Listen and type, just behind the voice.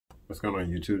What's going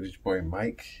on YouTube? It's your boy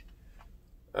Mike.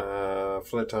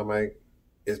 Flint Time Mike.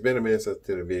 It's been a minute since I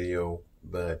did a video,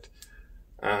 but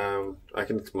I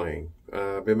can explain.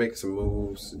 I've been making some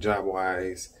moves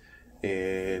job-wise,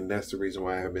 and that's the reason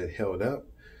why I have been held up.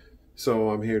 So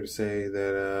I'm here to say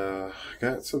that I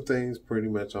got some things pretty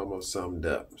much almost summed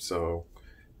up. So,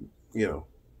 you know,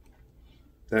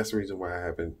 that's the reason why I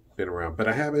haven't been around. But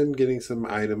I have been getting some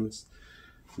items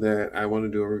that I want to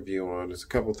do a review on. There's a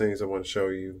couple things I want to show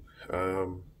you.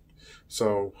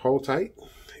 So hold tight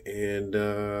and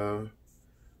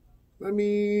let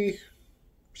me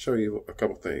show you a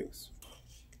couple things.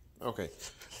 Okay,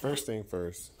 first thing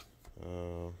first.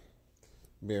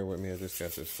 Bear with me, I just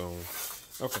got this phone.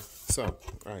 Okay, so,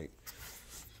 all right.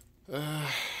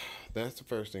 That's the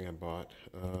first thing I bought.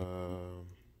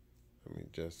 Let me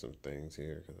adjust some things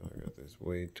here because I got this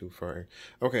way too far.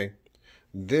 Okay,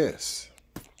 this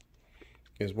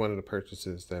is one of the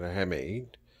purchases that I had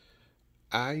made.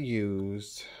 I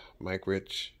used Mike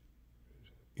Rich,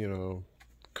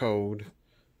 code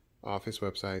off his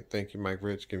website. Thank you, Mike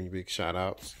Rich. Giving you big shout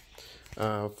outs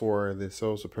for the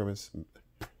Soul Supremacist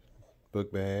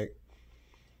book bag.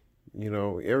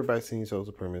 Everybody's seen Soul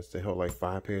Supremacist. They hold like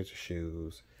 5 pairs of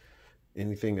shoes,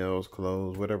 anything else,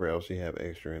 clothes, whatever else you have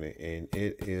extra in it. And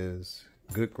it is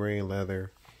good grain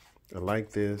leather. I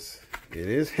like this. It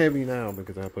is heavy now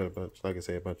because I put a bunch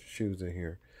of shoes in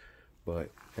here. But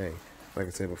hey, like I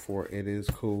said before, it is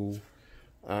cool.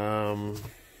 Let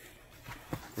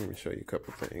me show you a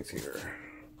couple things here.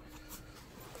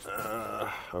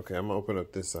 Okay, I'm gonna open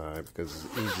up this side because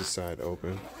it's the easiest side to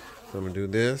open. So I'm gonna do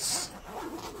this.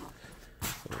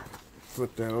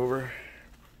 Flip that over.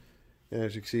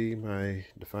 As you can see, my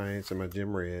Defiance and my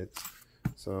Gym Reds.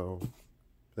 So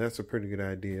that's a pretty good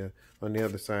idea. On the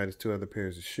other side is 2 other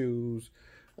pairs of shoes.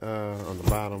 On the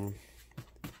bottom,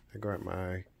 I got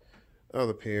my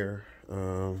other pair.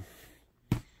 The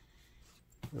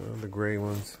gray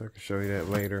ones. I can show you that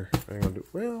later. I ain't gonna do.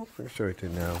 Well, I can show you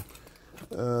now.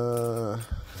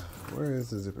 Where is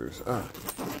the zippers? I'll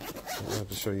have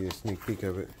to show you a sneak peek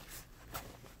of it.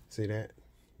 See that?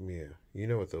 Yeah, you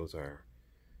know what those are.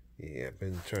 Yeah, I've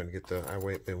been trying to get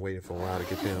been waiting for a while to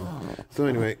get them. So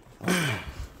anyway,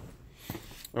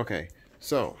 okay.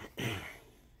 So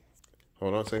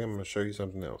hold on a second. I'm gonna show you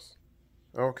something else.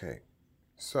 Okay,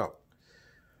 so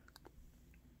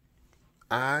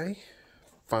I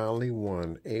finally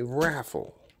won a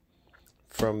raffle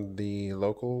from the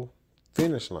local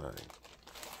Finish Line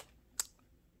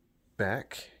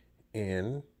back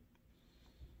in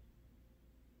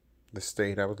the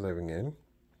state I was living in,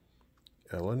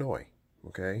 Illinois.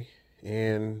 Okay,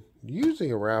 and usually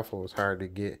a raffle is hard to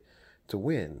get to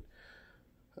win,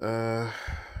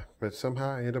 but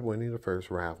somehow I ended up winning the first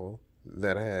raffle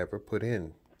that I ever put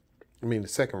in. I mean, the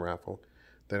second raffle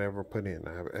that I ever put in.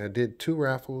 I did 2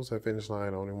 raffles at Finish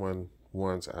Line, only won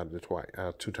once out of the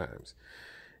 2 times.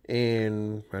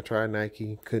 And I tried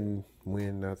Nike, couldn't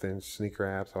win nothing, sneaker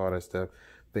apps, all that stuff,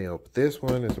 failed. But this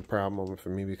one is a proud moment for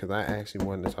me because I actually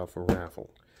won this off a raffle.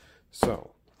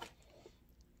 So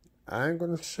I'm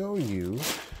going to show you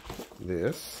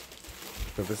this.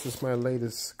 So this is my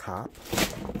latest cop.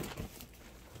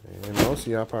 And most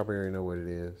of y'all probably already know what it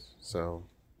is. So,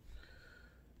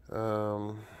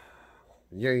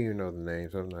 yeah, you know the name,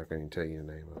 so I'm not going to tell you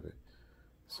the name of it.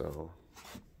 So,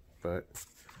 but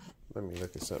let me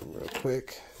look at something real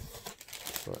quick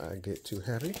before I get too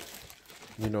heavy.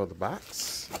 You know the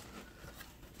box.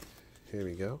 Here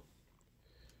we go.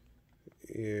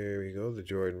 Here we go, the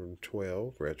Jordan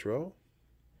 12 Retro.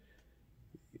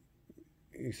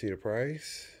 You see the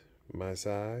price, my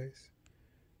size.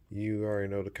 You already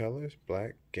know the colors,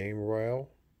 black, Game Royal,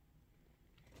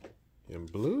 and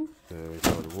blue. We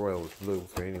thought the Royal was blue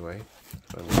for anyway.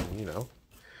 I mean,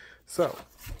 So,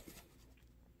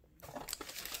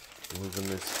 moving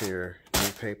this here,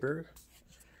 new paper,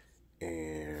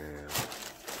 and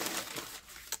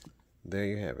there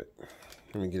you have it.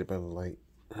 Let me get it by the light.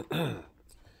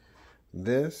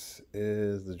 This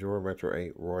is the Jordan Retro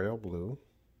 8 Royal Blue,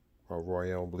 or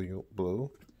Royal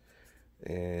Blue,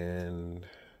 and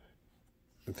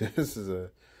this is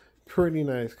a pretty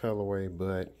nice colorway,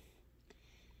 but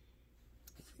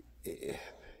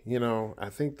I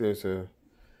think it's the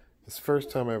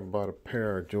first time I ever bought a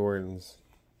pair of Jordans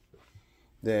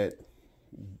that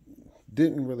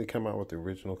didn't really come out with the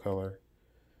original color,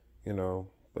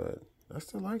 but I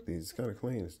still like these. It's kind of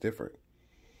clean. It's different.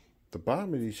 The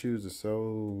bottom of these shoes are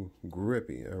so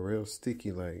grippy, a real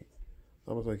sticky, like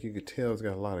almost like you could tell it's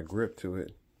got a lot of grip to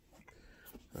it.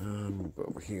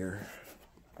 Over here.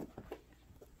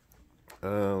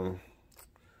 I'm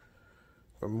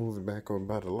moving back over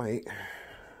by the light.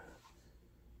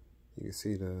 You can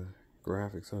see the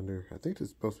graphics under. I think this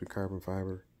is supposed to be carbon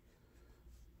fiber.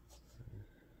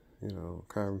 You know,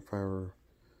 carbon fiber.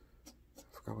 I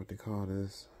forgot what they call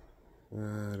this.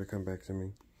 It'll come back to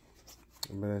me.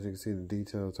 But as you can see the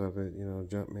details of it, you know,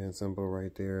 Jumpman symbol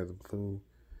right there, the blue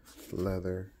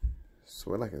leather.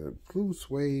 So like a blue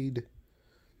suede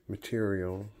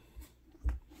material.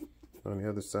 On the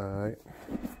other side,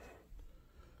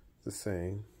 the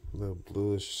same. Little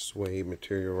bluish suede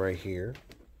material right here.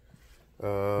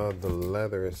 The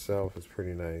leather itself is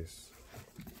pretty nice.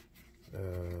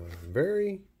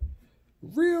 Very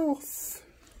real,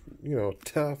 you know,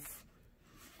 tough,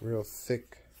 real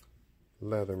thick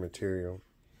leather material.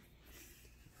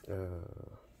 You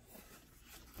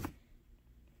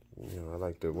know, I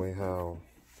like the way how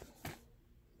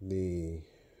the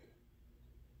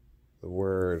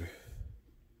word,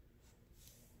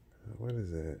 what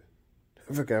is it?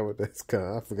 I forgot what that's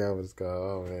called. I forgot what it's called.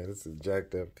 Oh man, this is a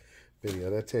jacked up video.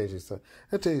 That tells you something.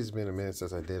 That tells you it's been a minute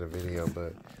since I did a video,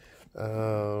 but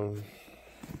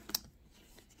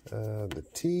the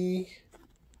T,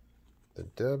 the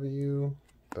W,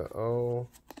 the O,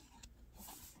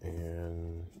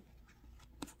 and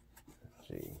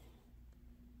G.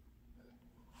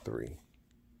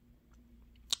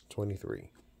 23.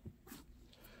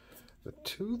 The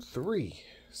 2-3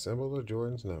 symbol of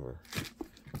Jordan's number.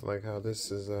 I like how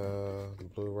this is the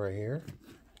blue right here.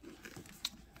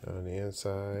 On the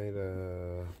inside,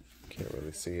 can't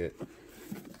really see it.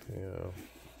 You know,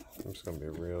 it's just gonna be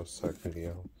a real suck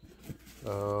video.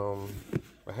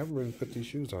 I haven't really put these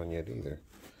shoes on yet either.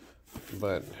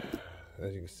 But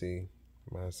as you can see,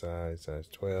 my size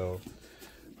 12.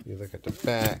 You look at the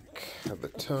back of the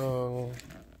tongue.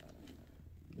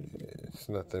 It's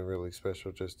nothing really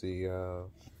special, just the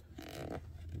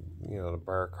you know, the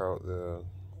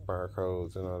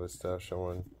barcodes and all this stuff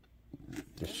showing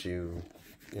the shoe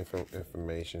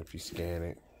information if you scan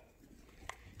it.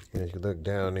 And if you look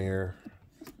down there,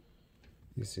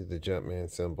 you see the Jumpman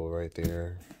symbol right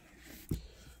there.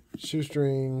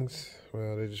 Shoestrings,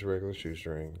 well, they're just regular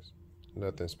shoestrings.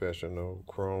 Nothing special, no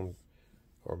chrome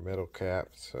or metal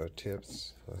caps or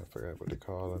tips. I forgot what they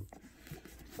call them.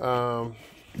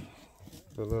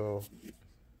 The little,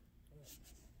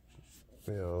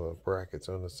 you know, brackets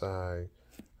on the side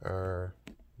are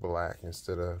black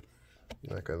instead of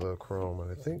like a little chrome.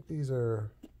 And I think these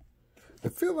are, they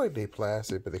feel like they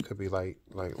plastic, but they could be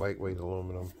lightweight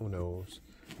aluminum. Who knows?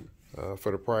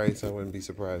 For the price, I wouldn't be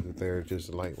surprised if they're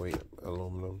just lightweight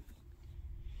aluminum.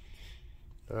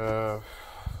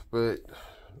 But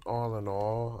all in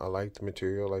all, I like the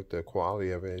material, I like the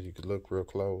quality of it. You could look real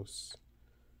close.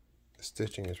 The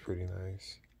stitching is pretty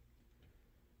nice.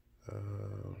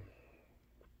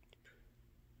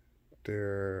 There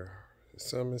are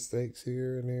some mistakes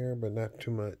here and there, but not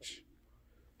too much.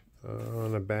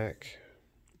 On the back,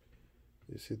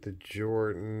 you see the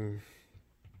Jordan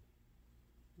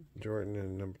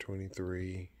and number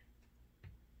 23.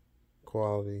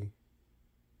 Quality.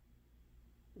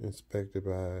 Inspected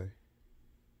by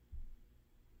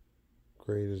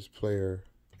greatest player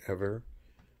ever.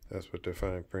 That's what the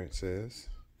fine print says.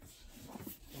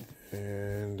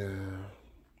 And I'm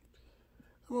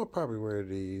gonna probably wear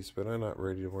these, but I'm not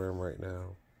ready to wear them right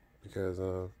now because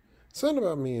something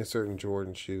about me in certain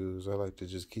Jordan shoes, I like to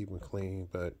just keep them clean.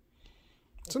 But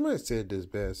somebody said this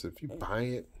best: if you buy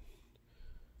it,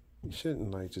 you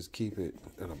shouldn't like just keep it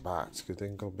in a box because they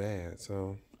can go bad.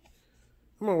 So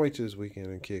I'm gonna wait till this weekend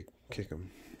and kick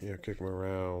them, you know, kick them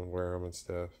around, wear them and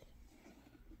stuff.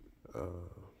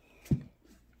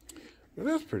 But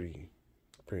that's pretty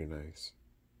nice.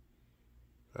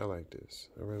 I like this.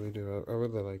 I really do. I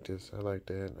really like this. I like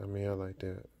that. I mean, I like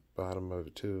that bottom of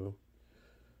it too.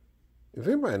 If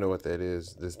anybody know what that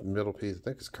is, this middle piece, I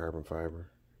think it's carbon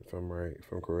fiber, if I'm right,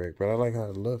 if I'm correct. But I like how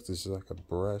it looks. It's just like a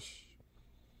brush.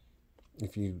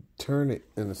 If you turn it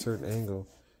in a certain angle,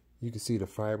 you can see the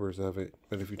fibers of it.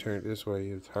 But if you turn it this way,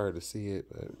 it's hard to see it.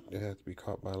 But it has to be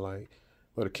caught by light.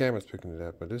 Well, the camera's picking it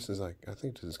up. But this is like, I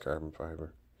think this is carbon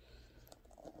fiber.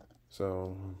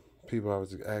 So people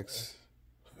always ask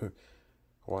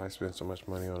why I spend so much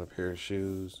money on a pair of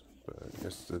shoes. But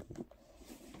it's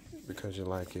because you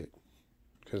like it.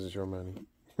 Because it's your money.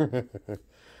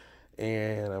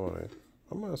 And I'm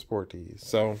gonna sport these.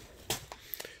 So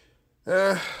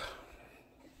there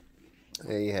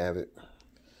you have it.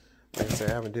 Like I said,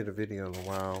 I haven't did a video in a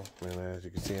while, and as you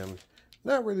can see, I'm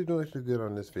not really doing too good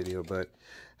on this video, but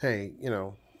hey, you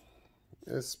know,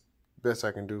 it's best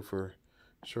I can do for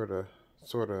sort of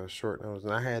short notice.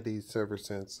 And I had these ever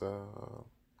since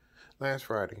last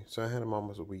Friday, so I had them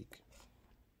almost a week.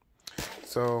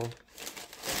 So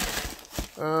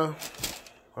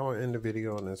I want to end the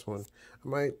video on this one. I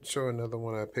might show another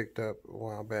one I picked up a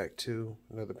while back too.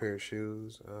 Another pair of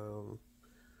shoes.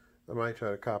 I might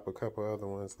try to cop a couple other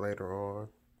ones later on.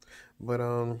 But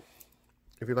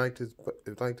if you like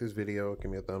this video,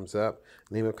 give me a thumbs up,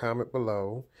 leave a comment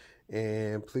below,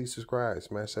 and please subscribe.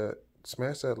 Smash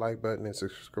that like button and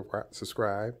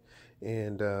subscribe.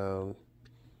 And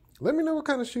let me know what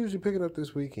kind of shoes you're picking up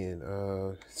this weekend.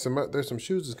 There's some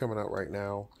shoes that's coming out right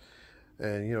now,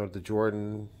 and you know the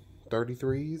Jordan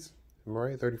 33s, am I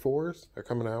right? 34s are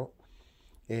coming out,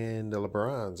 and the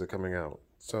LeBrons are coming out.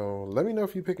 So let me know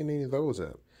if you're picking any of those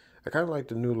up. I kind of like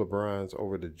the new LeBrons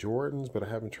over the Jordans, but I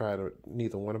haven't tried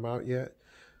neither one of them out yet.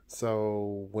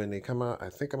 So when they come out, I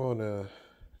think I'm going to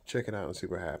check it out and see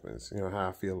what happens. You know, how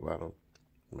I feel about them.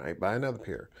 Might buy another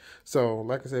pair. So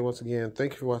like I said, once again,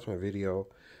 thank you for watching my video.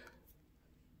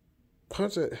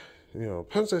 Punch that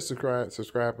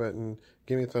subscribe button.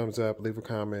 Give me a thumbs up. Leave a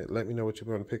comment. Let me know what you're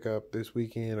going to pick up this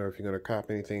weekend, or if you're going to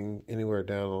cop anything anywhere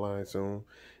down the line soon.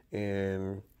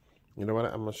 And you know what?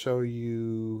 I'm going to show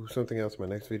you something else in my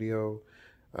next video.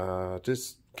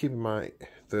 Just keep in mind,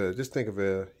 just think of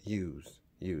it used.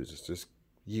 It's just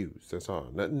used. That's all.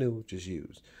 Nothing new, just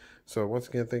used. So once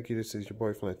again, thank you. This is your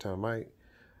boy Flint Town Mike.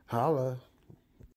 Holla.